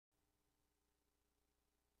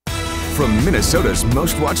from Minnesota's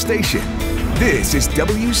most watched station. This is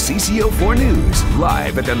WCCO-4 News,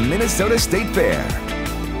 live at the Minnesota State Fair.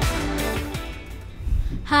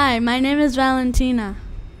 Hi, my name is Valentina.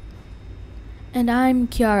 And I'm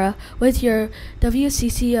Kiara with your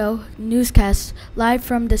WCCO newscast live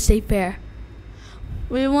from the State Fair.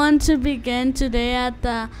 We want to begin today at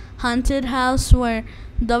the haunted house where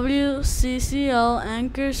WCCO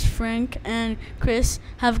anchors Frank and Chris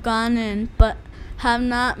have gone in but have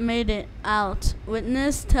not made it out.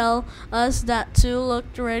 Witnesses tell us that two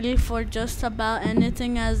looked ready for just about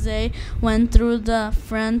anything as they went through the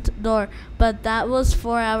front door, but that was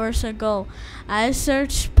 4 hours ago. A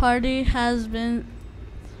search party has been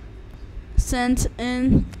sent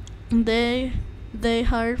in. They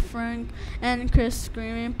heard Frank and Chris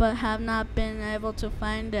screaming but have not been able to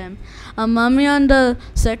find them. A mummy on the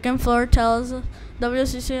second floor tells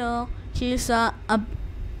WCCO he saw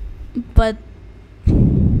but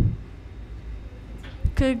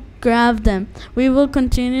could grab them. We will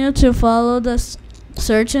continue to follow the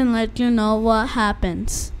search and let you know what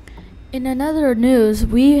happens. In another news,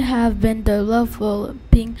 we have been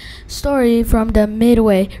developing story from the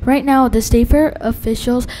Midway. Right now, the State Fair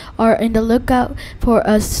officials are in the lookout for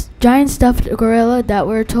a giant stuffed gorilla that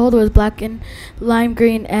we're told was black and lime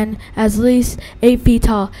green and at least 8 feet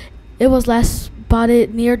tall. It was last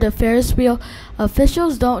spotted near the Ferris wheel.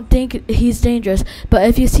 Officials don't think he's dangerous, but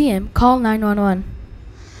if you see him, call 911.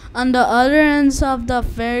 On the other ends of the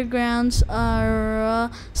fairgrounds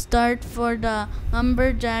are start for the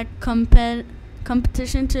lumberjack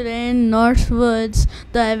competition today in Northwoods.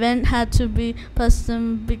 The event had to be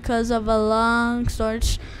postponed because of a long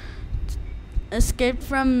search. Escaped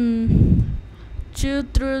from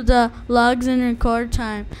chewed through the logs in record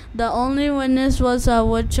time. The only witness was a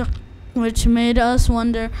woodchuck, which made us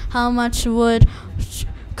wonder how much wood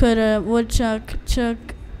could a woodchuck chuck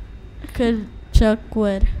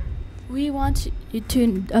wood. We want you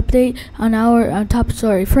to update on our top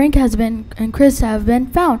story. Frank and Chris have been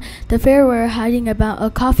found. The fair were hiding about a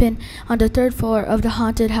coffin on the 3rd floor of the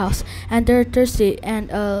haunted house, and they're thirsty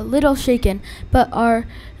and a little shaken, but are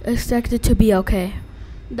expected to be okay.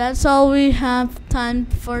 That's all we have time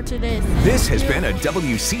for today. This has been a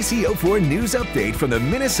WCCO-4 News update from the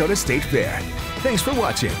Minnesota State Fair. Thanks for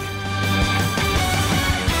watching.